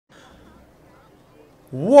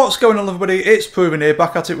What's going on, everybody? It's Proven here,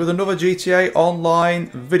 back at it with another GTA Online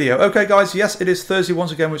video. Okay guys, yes, it is Thursday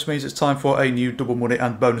once again, which means it's time for a new double money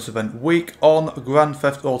and bonus event week on Grand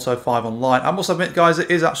Theft Auto 5 Online. I must admit guys,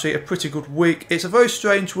 it is actually a pretty good week. It's a very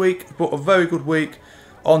strange week, but a very good week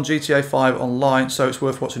on GTA 5 Online, so it's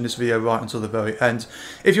worth watching this video right until the very end.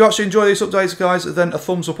 If you actually enjoy these updates guys, then a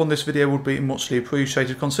thumbs up on this video would be muchly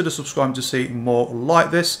appreciated. Consider subscribing to see more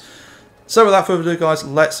like this. So without further ado guys,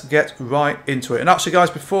 let's get right into it. And actually guys,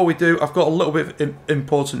 before we do, I've got a little bit of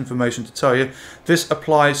important information to tell you. This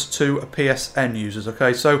applies to PSN users,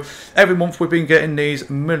 okay? So every month we've been getting these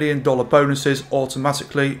 $1 million bonuses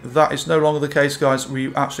automatically. That is no longer the case guys.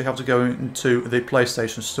 We actually have to go into the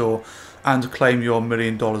PlayStation Store and claim your $1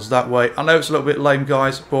 million that way. I know it's a little bit lame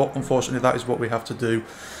guys, but unfortunately that is what we have to do.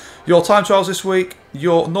 Your time trials this week,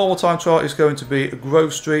 your normal time trial is going to be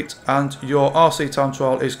Grove Street, and your RC time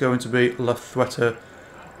trial is going to be La Fuente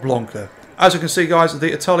Blanca. As you can see guys,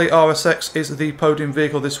 the Italy RSX is the podium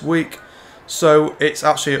vehicle this week, so it's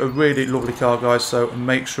actually a really lovely car guys, so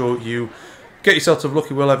make sure you get yourself to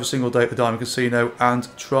Lucky Will every single day at the Diamond Casino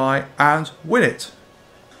and try and win it.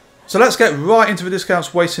 So let's get right into the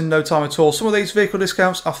discounts, wasting no time at all. Some of these vehicle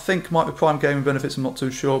discounts I think might be prime gaming benefits, I'm not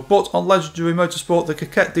too sure. But on Legendary Motorsport, the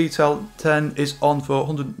Coquette Detail 10 is on for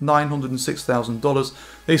 $906,000.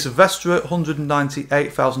 The Silvestre,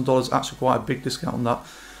 $198,000, actually quite a big discount on that.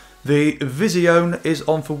 The Vision is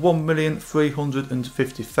on for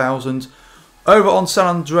 $1,350,000. Over on San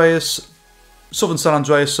Andreas, Southern San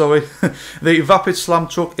Andreas, sorry, the Vapid Slam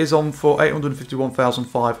Truck is on for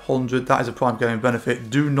 $851,500. That is a prime gaming benefit.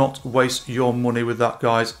 Do not waste your money with that,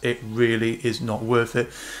 guys. It really is not worth it.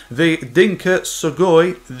 The Dinka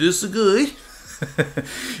Sugoi,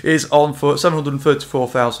 is on for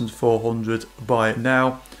 $734,400 by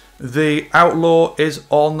now. The Outlaw is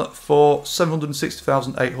on for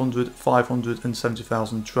 $760,800,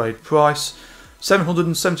 $570,000 trade price.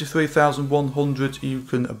 $773,100 you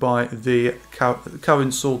can buy the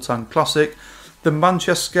Karin Sultan Classic. The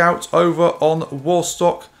Manchester Scout over on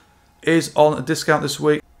Warstock is on a discount this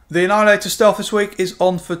week. The Annihilator Stealth this week is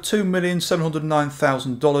on for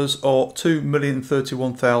 $2,709,000 or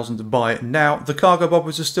 $2,031,000 by now. The Cargo Bob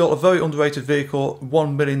is still a very underrated vehicle,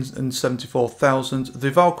 $1,074,000.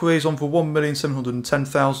 The Valkyrie is on for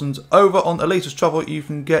 $1,710,000. Over on Elitas Travel you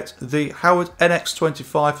can get the Howard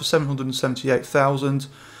NX25 for $778,000.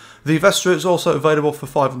 The Vestra is also available for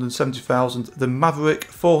 $570,000. The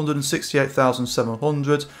Maverick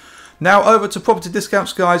 $468,700. Now over to property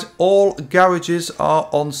discounts guys. All garages are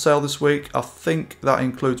on sale this week. I think that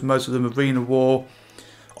includes most of them. Arena War,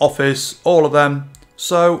 Office, all of them.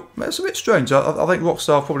 So it's a bit strange. I think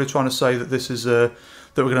Rockstar are probably trying to say that this is that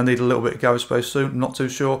we're going to need a little bit of garage space soon. I'm not too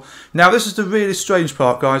sure. Now this is the really strange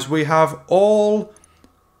part guys. We have all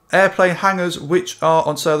airplane hangars which are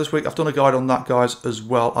on sale this week. I've done a guide on that guys as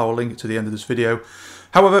well. I will link it to the end of this video.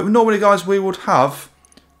 However, normally guys we would have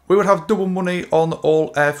double money on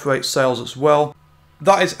all air freight sales as well.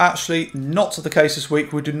 That is actually not the case this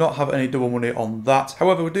week. We do not have any double money on that.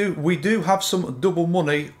 However, we do have some double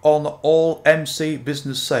money on all MC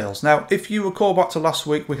business sales. Now, if you recall back to last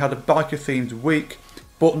week, we had a biker themed week,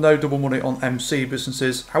 but no double money on MC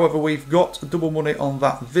businesses. However, we've got double money on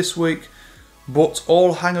that this week, but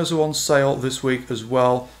all hangars are on sale this week as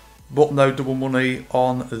well, but no double money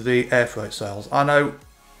on the air freight sales. I know.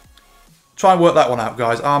 Try and work that one out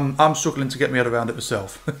guys. I'm struggling to get my head around it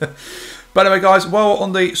myself. But anyway guys, while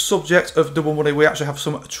on the subject of double money, we actually have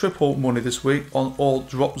some triple money this week on all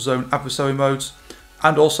drop zone adversary modes,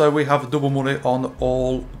 and also we have double money on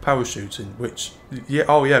all parachuting, which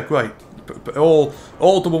oh yeah, great. But all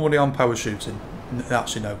double money on parachuting.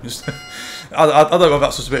 Actually no, I don't know if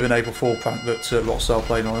that's just a bit of an April Fool prank that Rockstar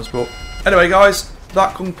playing on us, but anyway guys,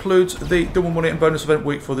 that concludes the double money and bonus event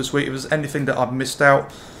week for this week. If there's anything that I've missed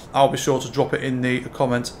out, I'll be sure to drop it in the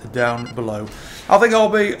comment down below. I think I'll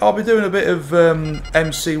be doing a bit of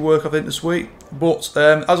MC work I think this week, but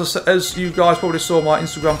as you guys probably saw my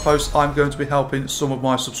Instagram post, I'm going to be helping some of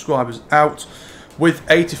my subscribers out with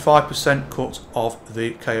 85% cut of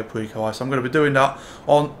the Cayo Perico ice. I'm going to be doing that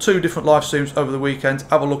on 2 different live streams over the weekend.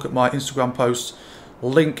 Have a look at my Instagram post,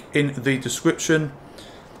 link in the description.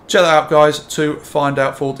 Check that out guys to find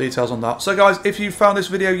out full details on that. So guys, if you found this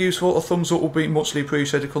video useful, a thumbs up will be muchly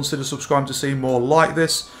appreciated. Consider subscribing to see more like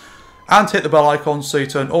this, and hit the bell icon so you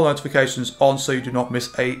turn all notifications on so you do not miss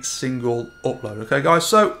a single upload. Okay guys,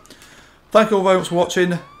 so thank you all very much for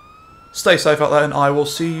watching. Stay safe out there, and I will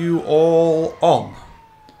see you all on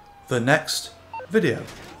the next video.